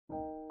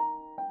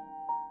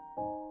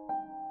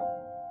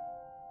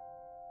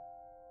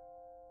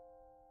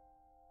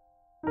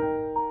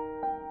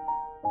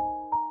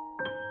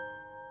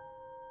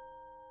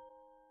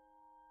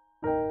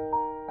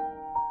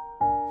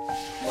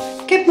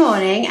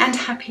morning and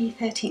happy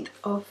 13th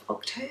of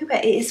October.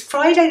 It is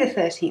Friday the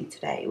 13th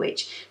today,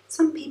 which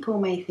some people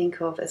may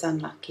think of as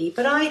unlucky,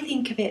 but I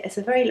think of it as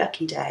a very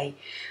lucky day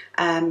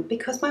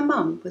because my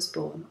mum was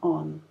born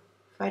on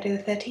Friday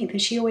the 13th and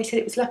she always said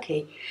it was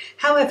lucky.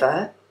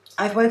 However,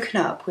 I've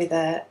woken up with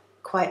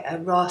quite a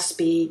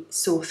raspy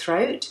sore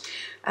throat.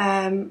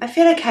 I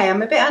feel okay,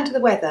 I'm a bit under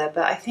the weather,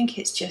 but I think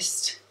it's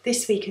just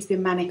this week has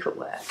been manic at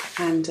work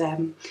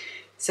and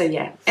so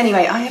yeah,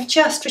 anyway, I have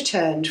just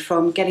returned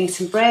from getting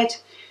some bread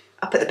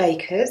up at the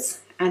baker's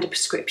and a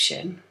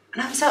prescription,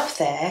 and I was up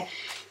there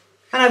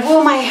and I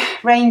wore my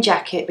rain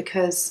jacket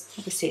because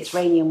obviously it's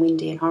rainy and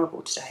windy and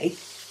horrible today,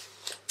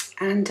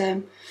 and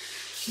I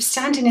was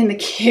standing in the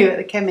queue at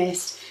the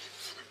chemist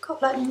and I've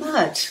got like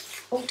mud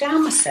all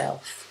down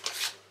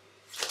myself.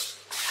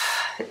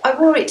 I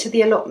wore it to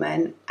the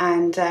allotment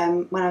and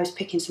when I was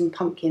picking some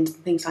pumpkins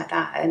and things like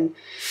that, and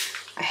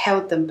I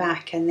held them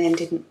back and then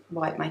didn't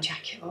wipe my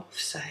jacket off,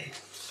 so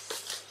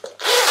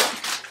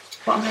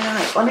what am I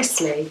like?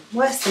 Honestly,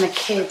 worse than a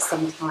kid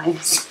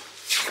sometimes.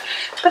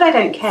 But I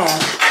don't care.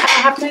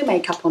 I have no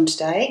makeup on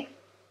today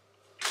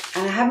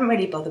and I haven't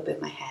really bothered with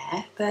my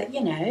hair, but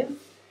you know,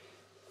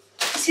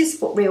 this is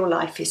what real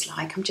life is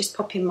like. I'm just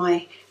popping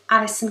my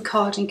Alison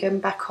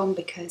cardigan back on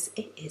because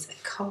it is a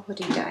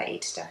cardi day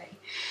today.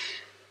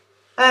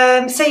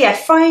 So yeah,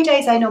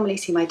 Fridays I normally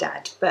see my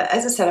dad, but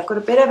as I said, I've got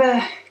a bit of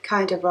a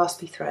kind of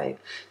raspy throat,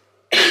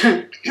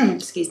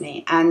 excuse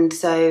me, and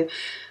so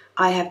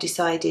I have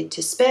decided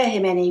to spare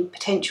him any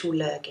potential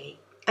lurgy.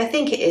 I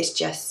think it is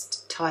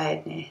just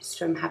tiredness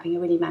from having a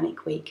really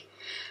manic week.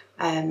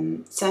 So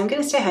I'm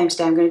going to stay home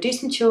today. I'm going to do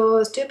some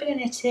chores, do a bit of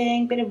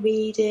knitting, a bit of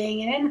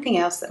reading and anything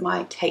else that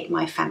might take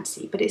my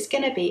fancy, but it's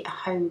going to be a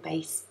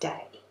home-based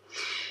day.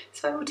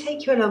 So I will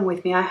take you along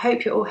with me. I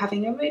hope you're all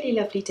having a really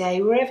lovely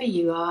day wherever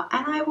you are,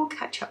 and I will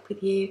catch up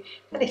with you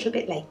a little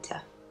bit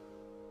later.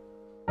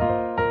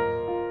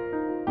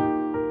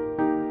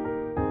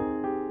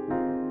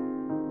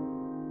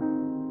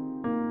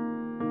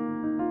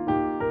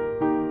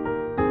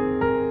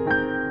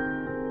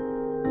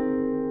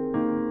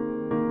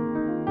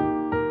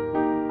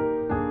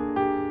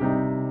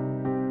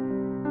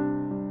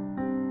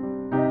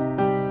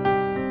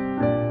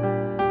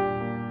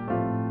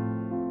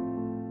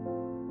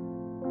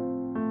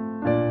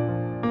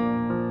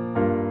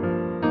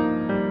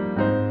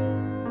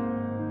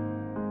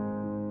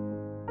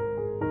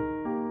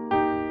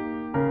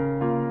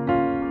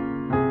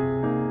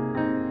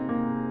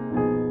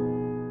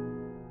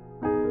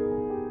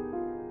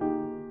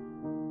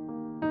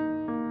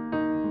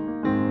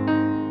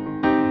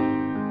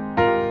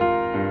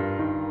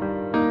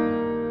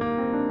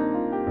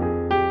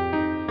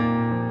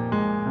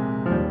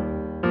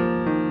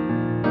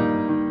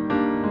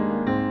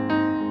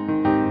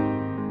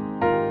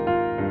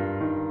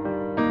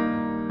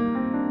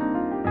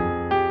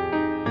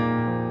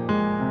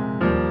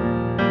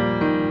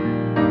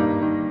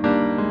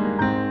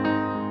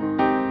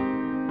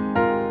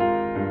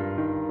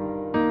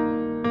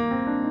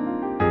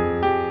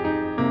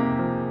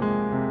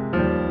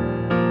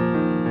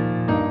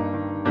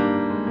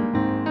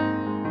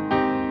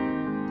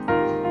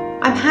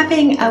 I'm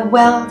having a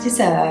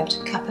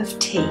well-deserved cup of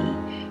tea.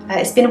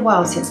 It's been a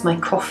while since my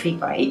coffee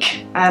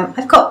break.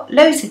 I've got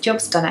loads of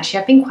jobs done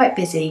actually. I've been quite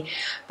busy,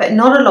 but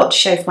not a lot to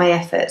show for my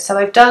effort. So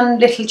I've done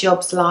little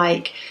jobs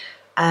like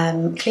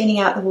cleaning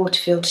out the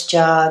water filter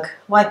jug,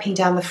 wiping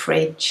down the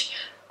fridge,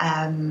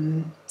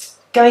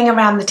 going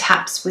around the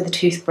taps with a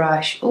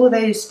toothbrush, all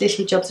those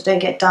little jobs that don't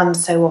get done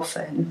so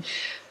often.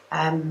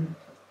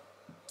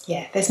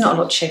 Yeah, there's not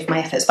a lot to show for my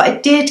efforts, but I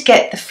did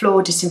get the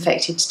floor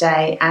disinfected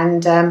today,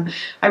 and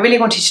I really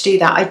wanted to do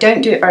that. I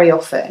don't do it very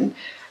often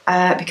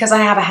because I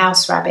have a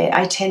house rabbit.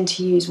 I tend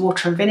to use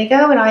water and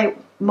vinegar when I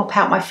mop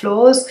out my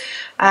floors,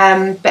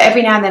 but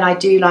every now and then I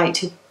do like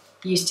to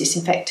use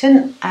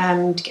disinfectant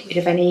to get rid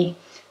of any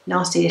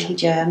nasty little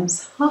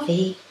germs.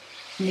 Harvey,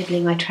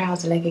 nibbling my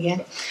trouser leg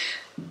again.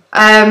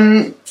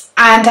 And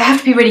I have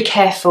to be really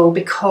careful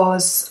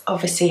because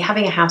obviously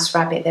having a house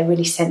rabbit, they're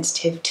really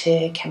sensitive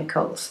to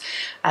chemicals,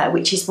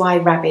 which is why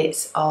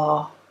rabbits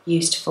are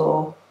used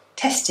for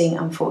testing,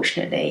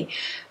 unfortunately,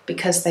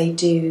 because they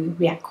do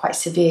react quite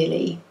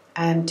severely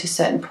to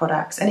certain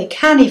products. And it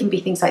can even be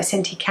things like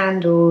scented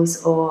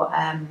candles or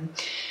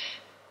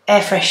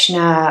air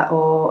freshener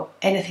or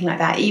anything like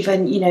that.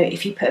 Even, you know,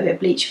 if you put a bit of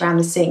bleach around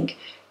the sink,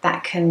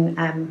 that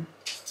can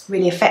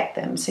really affect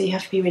them, so you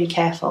have to be really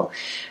careful.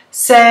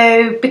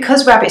 So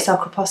because rabbits are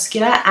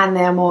crepuscular and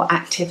they're more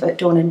active at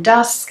dawn and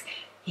dusk,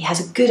 he has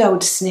a good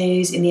old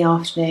snooze in the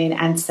afternoon,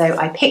 and so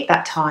I picked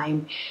that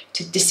time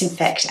to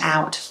disinfect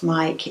out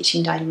my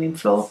kitchen dining room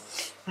floor.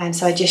 And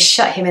so I just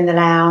shut him in the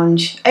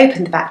lounge,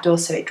 opened the back door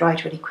so it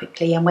dried really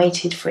quickly, and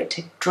waited for it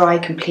to dry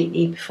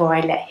completely before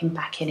I let him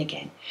back in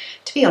again.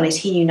 To be honest,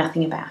 he knew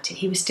nothing about it.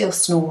 He was still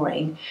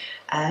snoring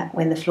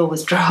when the floor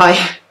was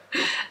dry.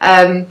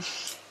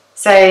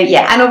 So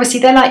yeah, and obviously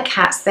they're like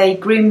cats, they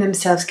groom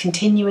themselves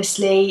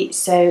continuously,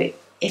 so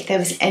if there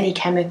was any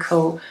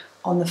chemical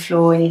on the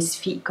floor and his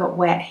feet got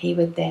wet, he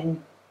would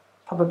then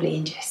probably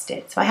ingest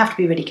it. So I have to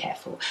be really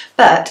careful.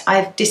 But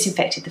I've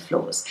disinfected the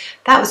floors.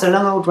 That was a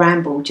long old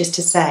ramble just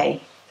to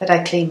say that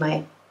I cleaned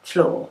my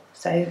floor.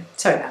 So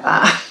sorry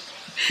about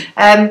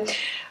that.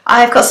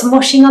 I've got some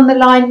washing on the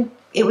line.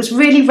 It was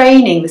really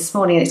raining this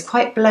morning and it's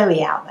quite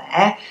blowy out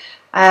there.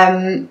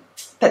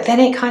 But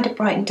then it kind of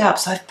brightened up.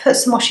 So I've put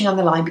some washing on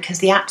the line because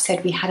the app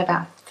said we had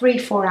about a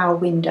 3-4 hour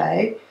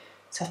window.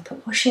 So I've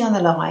put washing on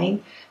the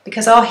line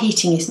because our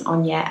heating isn't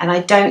on yet and I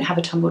don't have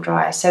a tumble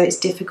dryer, so it's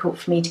difficult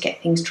for me to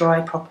get things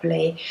dry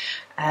properly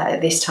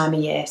at this time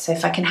of year. So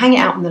if I can hang it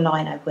out on the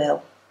line, I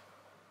will.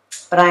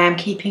 But I am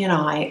keeping an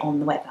eye on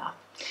the weather.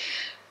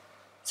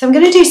 So I'm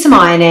going to do some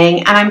ironing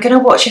and I'm going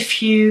to watch a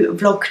few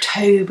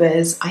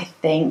Vlogtobers, I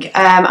think.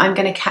 I'm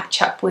going to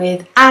catch up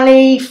with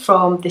Ali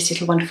from This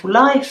Little Wonderful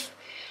Life.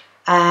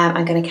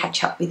 I'm going to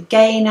catch up with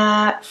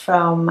Gayna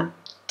from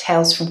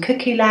Tales from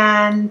Cuckoo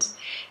Land.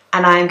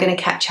 And I'm going to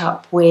catch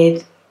up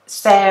with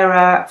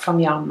Sarah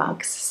from Yarn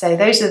Mugs. So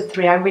those are the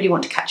 3 I really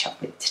want to catch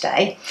up with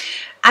today.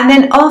 And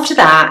then after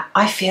that,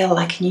 I feel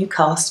like a new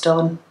cast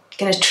on. I'm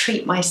going to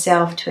treat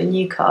myself to a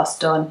new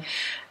cast on.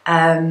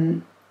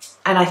 And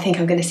I think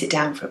I'm going to sit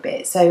down for a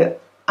bit. So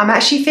I'm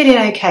actually feeling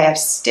okay. I've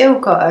still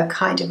got a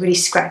kind of really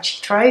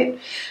scratchy throat.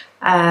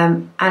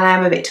 And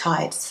I'm a bit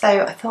tired. So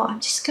I thought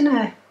I'm just going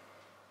to,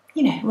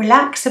 you know,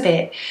 relax a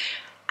bit.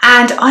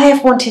 And I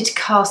have wanted to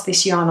cast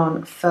this yarn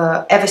on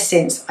for ever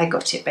since I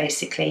got it,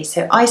 basically.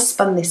 So I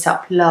spun this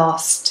up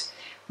last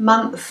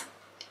month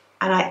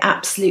and I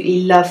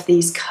absolutely love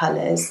these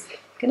colours.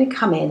 It's going to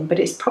come in, but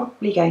it's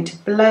probably going to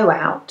blow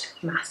out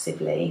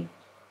massively.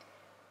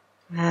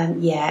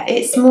 Yeah,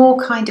 it's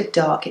more kind of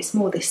dark. It's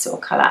more this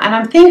sort of colour. And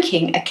I'm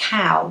thinking a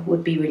cow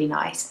would be really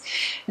nice.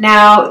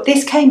 Now,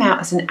 this came out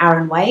as an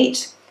Aran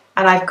weight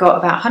and I've got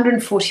about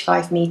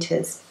 145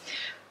 metres.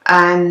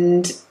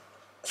 And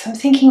so I'm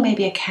thinking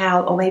maybe a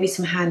cowl or maybe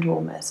some hand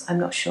warmers. I'm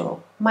not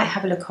sure. Might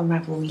have a look on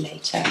Ravelry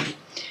later.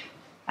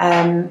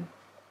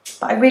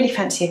 But I really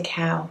fancy a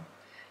cowl.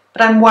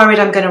 But I'm worried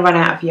I'm going to run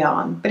out of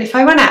yarn. But if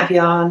I run out of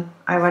yarn,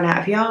 I run out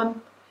of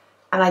yarn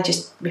and I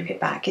just rip it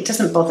back. It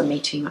doesn't bother me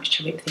too much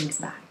to rip things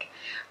back.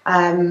 But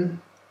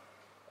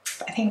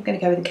I think I'm going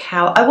to go with a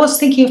cowl. I was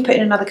thinking of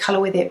putting another colour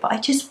with it, but I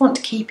just want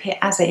to keep it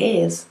as it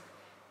is.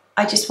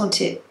 I just want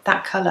it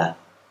that colour.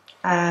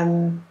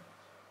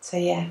 So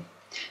yeah.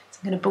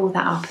 I'm going to ball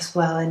that up as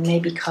well and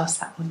maybe cast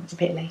that one a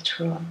bit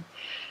later on.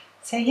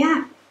 So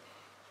yeah,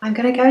 I'm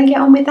going to go and get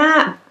on with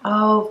that.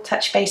 I'll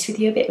touch base with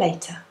you a bit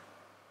later.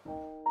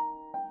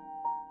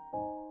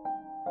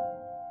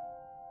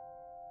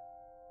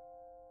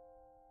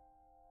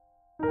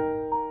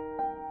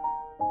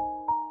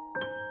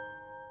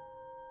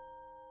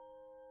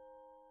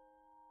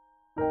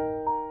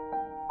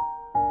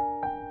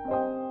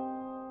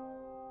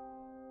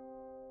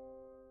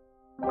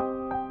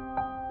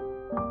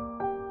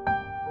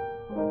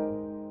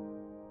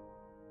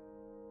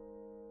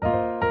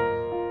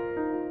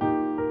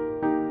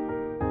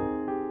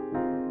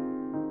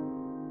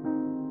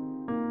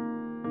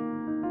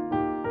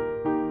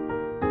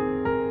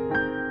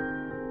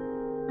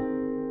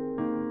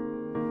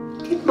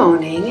 Good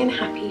morning and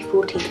happy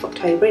 14th of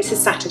October. It's a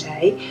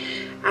Saturday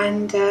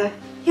and yeah,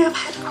 I've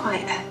had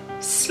quite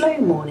a slow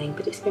morning,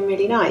 but it's been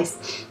really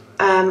nice.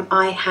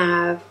 I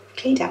have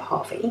cleaned out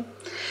Harvey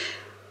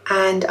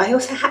and I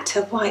also had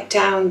to wipe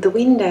down the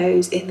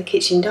windows in the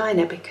kitchen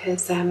diner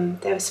because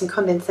there was some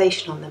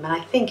condensation on them, and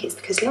I think it's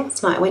because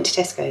last night I went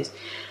to Tesco's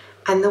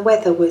and the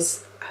weather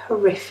was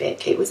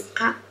horrific. It was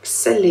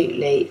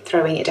absolutely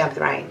throwing it down with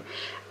rain,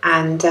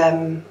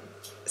 and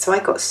so I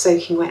got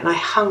soaking wet and I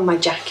hung my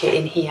jacket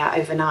in here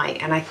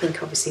overnight, and I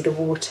think obviously the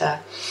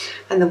water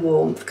and the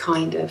warmth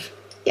kind of,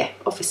 yeah,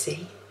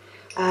 obviously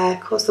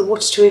caused the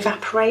water to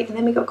evaporate, and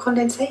then we got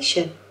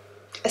condensation.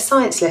 A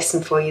science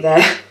lesson for you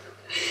there.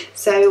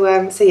 So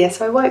yeah,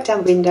 so I wiped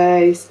down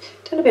windows,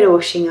 done a bit of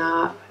washing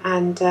up,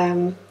 and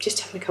just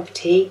having a cup of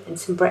tea and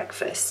some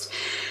breakfast.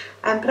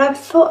 But I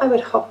thought I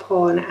would hop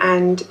on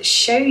and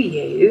show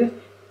you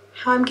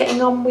how I'm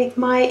getting on with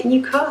my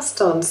new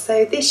cast on.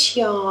 So this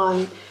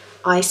yarn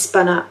I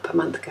spun up a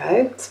month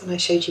ago. That's when I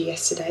showed you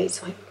yesterday.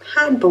 So I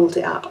hand-balled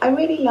it up. I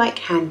really like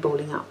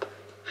hand-balling up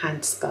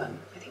hand spun.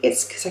 I think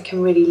it's because I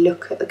can really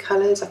look at the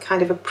colours. I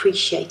kind of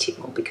appreciate it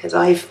more because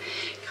I've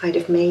kind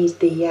of made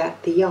the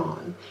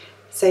yarn.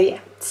 So yeah,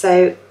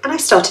 and I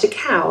started a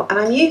cowl and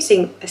I'm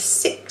using a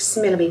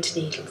 6mm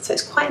needle. So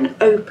it's quite an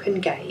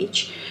open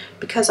gauge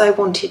because I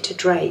want it to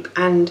drape,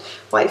 and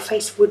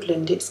Whiteface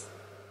Woodland,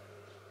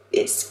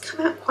 it's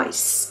come out quite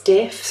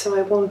stiff, so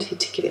I wanted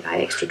to give it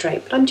that extra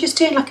drape, but I'm just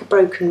doing like a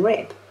broken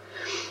rib.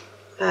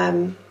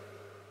 And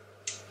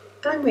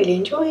I'm really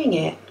enjoying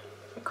it.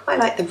 I quite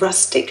like the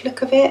rustic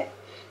look of it.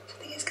 So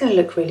I think it's going to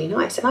look really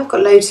nice, and I've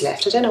got loads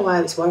left. I don't know why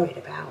I was worried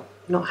about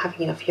not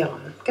having enough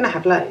yarn. I'm going to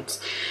have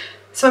loads.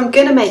 So I'm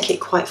going to make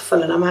it quite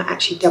full, and I might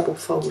actually double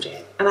fold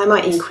it, and I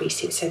might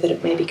increase it so that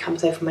it maybe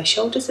comes over my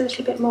shoulders a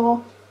little bit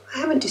more. I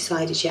haven't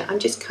decided yet. I'm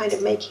just kind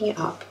of making it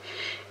up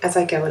as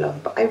I go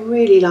along, but I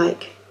really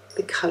like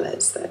the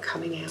colours that are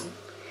coming out.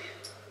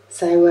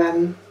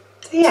 So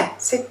So yeah,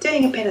 so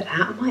doing a bit of that.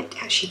 I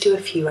might actually do a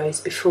few rows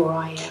before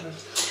I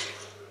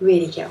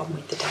really get on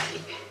with the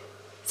day.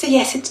 So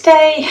yeah, so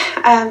today,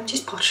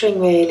 just pottering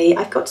really.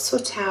 I've got to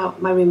sort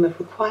out my room of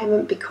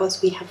requirement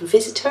because we have a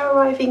visitor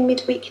arriving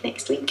midweek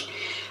next week.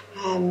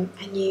 And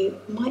you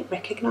might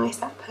recognise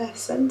that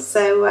person.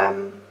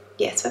 So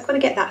yeah, so I've got to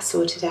get that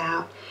sorted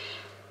out.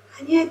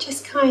 And yeah,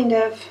 just kind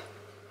of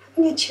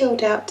having a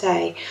chilled out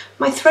day.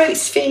 My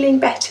throat's feeling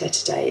better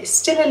today. It's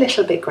still a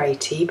little bit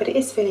graty, but it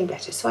is feeling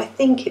better. So I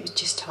think it was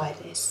just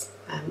tiredness,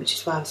 which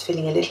is why I was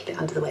feeling a little bit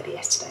under the weather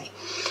yesterday.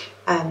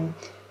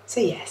 So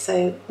yeah,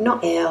 so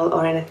not ill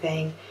or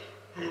anything.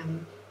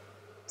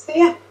 So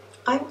yeah,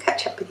 I will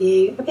catch up with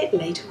you a bit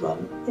later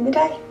on in the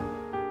day.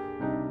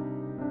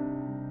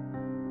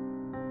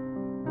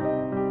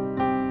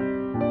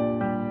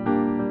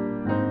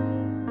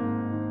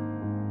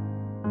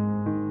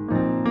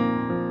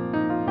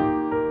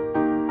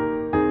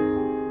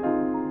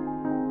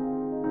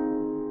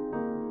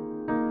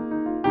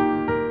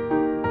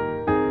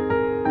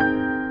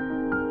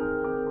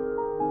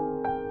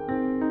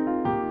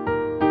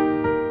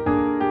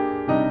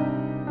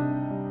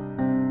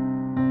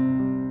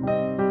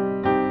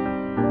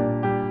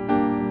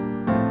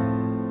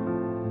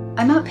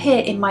 I'm up here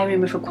in my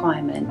room of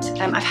requirement.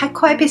 I've had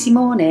quite a busy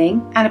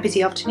morning and a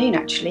busy afternoon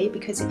actually,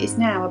 because it is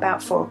now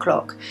about 4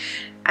 o'clock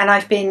and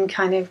I've been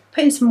kind of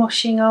putting some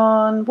washing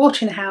on,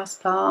 watering the house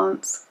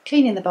plants,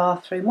 cleaning the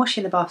bathroom,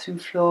 washing the bathroom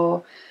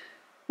floor,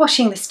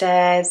 washing the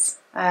stairs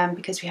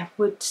because we have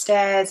wood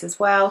stairs as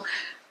well.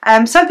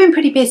 So I've been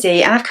pretty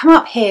busy and I've come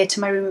up here to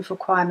my room of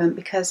requirement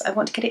because I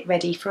want to get it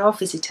ready for our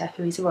visitor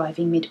who is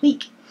arriving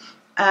midweek.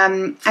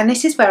 And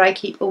this is where I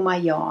keep all my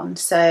yarn.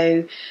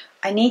 So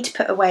I need to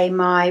put away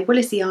my Wool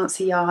is the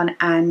Answer yarn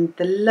and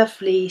the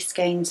lovely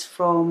skeins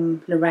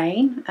from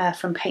Lorraine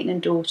from Peyton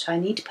and Daughter. I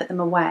need to put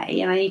them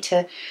away and I need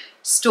to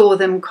store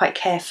them quite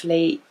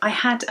carefully. I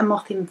had a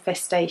moth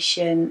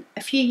infestation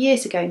a few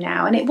years ago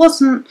now and it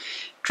wasn't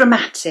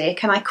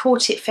dramatic and I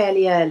caught it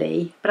fairly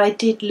early, but I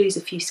did lose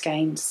a few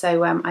skeins.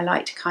 So I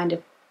like to kind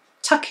of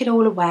tuck it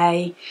all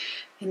away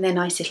in their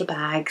nice little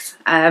bags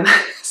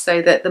so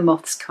that the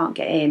moths can't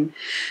get in.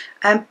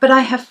 But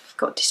I have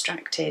got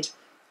distracted.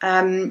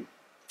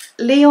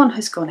 Leon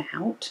has gone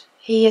out.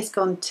 He has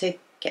gone to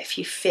get a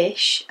few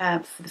fish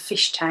for the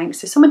fish tank.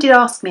 So someone did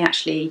ask me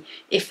actually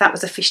if that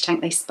was a fish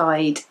tank they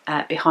spied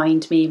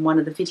behind me in one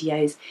of the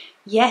videos.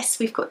 Yes,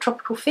 we've got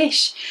tropical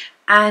fish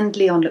and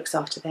Leon looks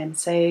after them.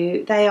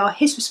 So they are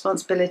his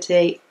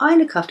responsibility. I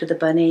look after the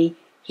bunny,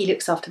 he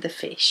looks after the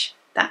fish.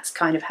 That's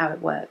kind of how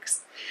it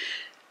works.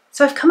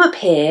 So I've come up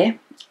here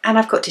and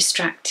I've got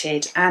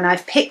distracted and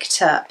I've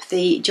picked up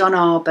the John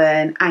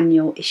Arburn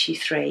annual issue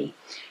 3.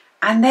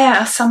 And there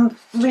are some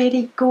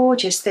really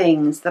gorgeous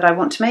things that I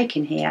want to make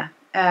in here.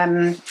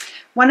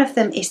 One of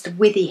them is the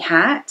Withy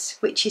hat,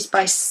 which is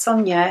by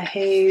Sonia,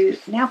 who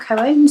now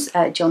co-owns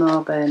John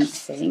Arburn, I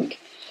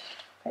think.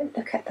 But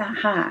look at that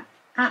hat.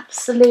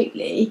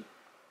 Absolutely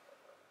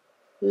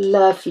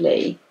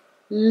lovely.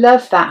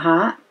 Love that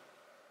hat.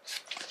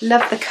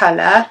 Love the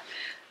colour.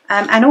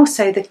 And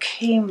also the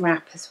coom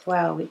wrap as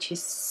well, which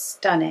is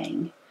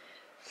stunning.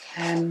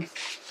 There's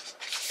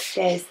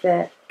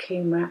the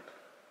coom wrap.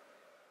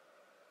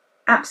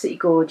 Absolutely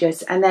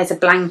gorgeous, and there's a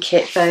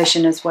blanket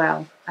version as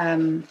well.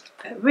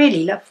 But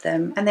really love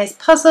them. And there's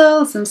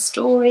puzzles and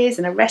stories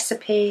and a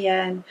recipe,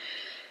 and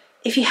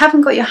if you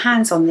haven't got your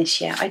hands on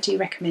this yet, I do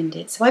recommend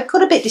it. So I've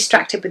got a bit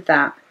distracted with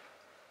that,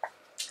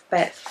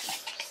 but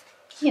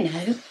you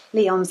know,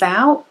 Leon's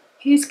out,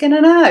 who's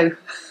gonna know?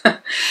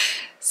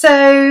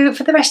 So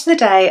for the rest of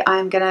the day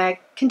I'm gonna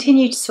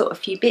continue to sort a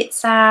few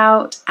bits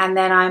out, and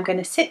then I'm going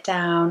to sit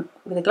down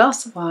with a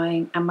glass of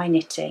wine and my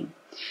knitting.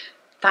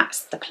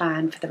 That's the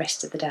plan for the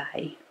rest of the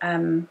day.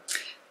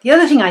 The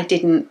other thing I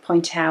didn't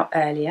point out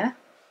earlier,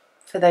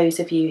 for those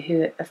of you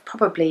who have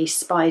probably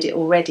spied it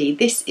already,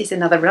 this is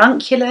another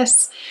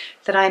ranunculus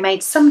that I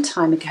made some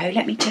time ago.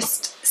 Let me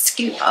just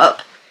scoop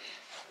up.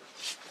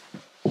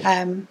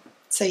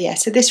 So yeah,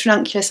 so this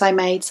ranunculus I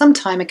made some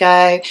time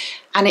ago,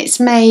 and it's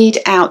made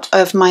out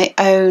of my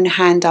own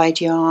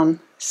hand-dyed yarn.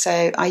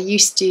 So I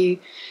used to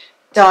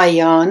dye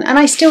yarn, and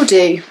I still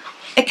do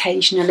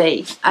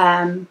occasionally,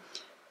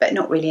 but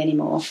not really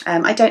anymore.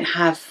 I don't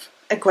have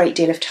a great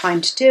deal of time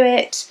to do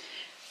it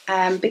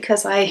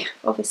because I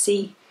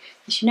obviously,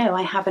 as you know,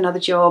 I have another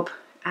job,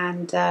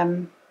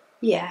 and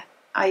yeah,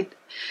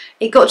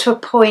 it got to a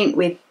point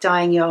with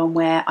dyeing yarn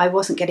where I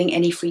wasn't getting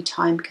any free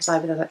time because I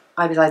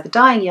was either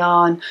dyeing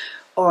yarn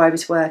or I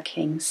was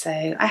working, so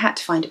I had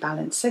to find a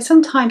balance. So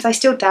sometimes I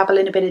still dabble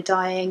in a bit of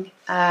dyeing,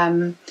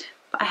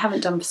 but I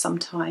haven't done for some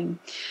time.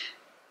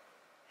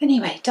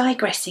 Anyway,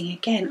 digressing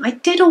again, I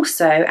did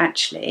also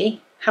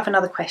actually have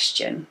another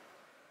question,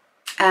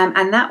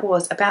 and that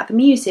was about the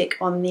music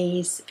on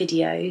these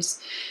videos.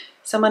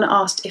 Someone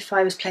asked if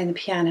I was playing the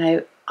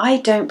piano. I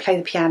don't play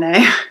the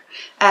piano.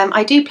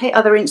 I do play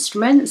other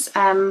instruments.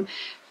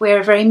 We're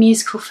a very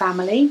musical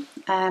family,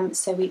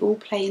 so we all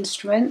play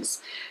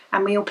instruments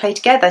and we all play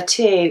together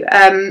too.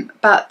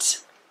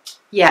 But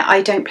Yeah,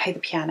 I don't play the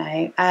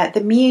piano.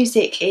 The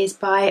music is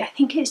by, I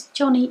think it's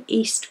Johnny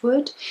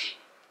Eastwood.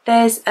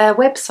 There's a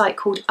website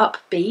called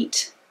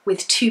Upbeat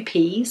with 2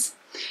 P's,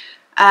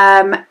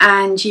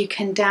 and you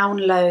can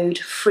download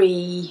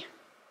free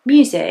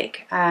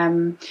music.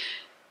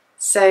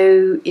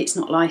 So it's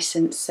not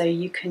licensed, so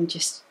you can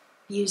just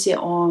use it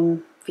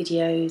on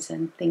videos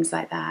and things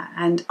like that.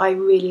 And I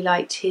really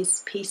liked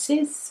his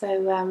pieces,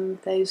 so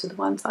those are the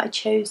ones that I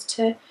chose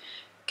to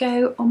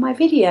go on my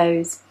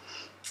videos.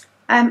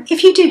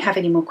 If you do have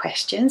any more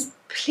questions,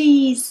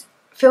 please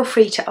feel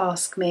free to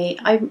ask me.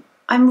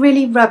 I'm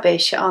really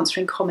rubbish at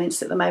answering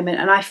comments at the moment,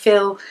 and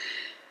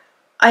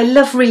I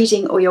love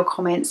reading all your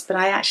comments, but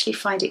I actually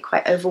find it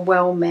quite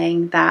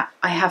overwhelming that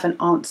I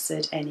haven't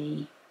answered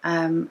any.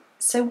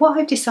 So what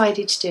I've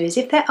decided to do is,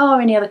 if there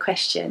are any other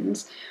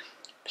questions,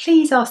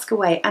 please ask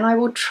away, and I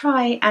will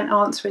try and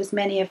answer as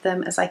many of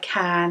them as I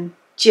can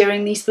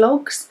during these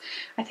vlogs.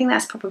 I think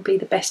that's probably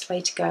the best way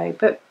to go.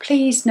 But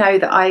please know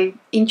that I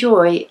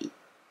enjoy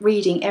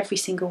reading every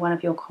single one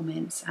of your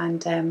comments,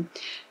 and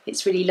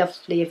it's really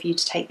lovely of you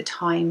to take the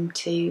time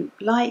to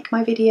like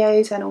my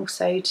videos and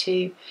also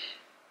to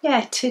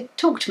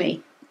talk to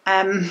me.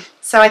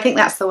 So I think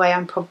that's the way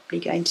I'm probably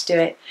going to do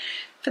it.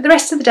 For the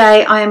rest of the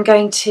day, I am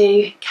going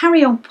to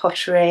carry on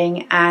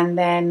pottering, and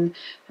then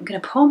I'm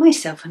going to pour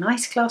myself a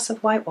nice glass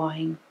of white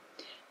wine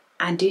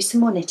and do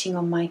some more knitting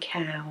on my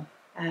cow.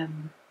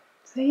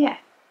 So yeah.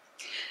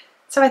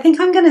 So I think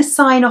I'm going to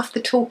sign off the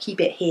talky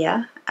bit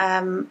here,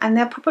 and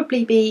there'll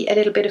probably be a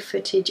little bit of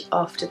footage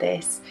after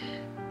this,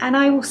 and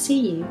I will see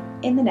you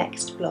in the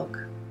next vlog.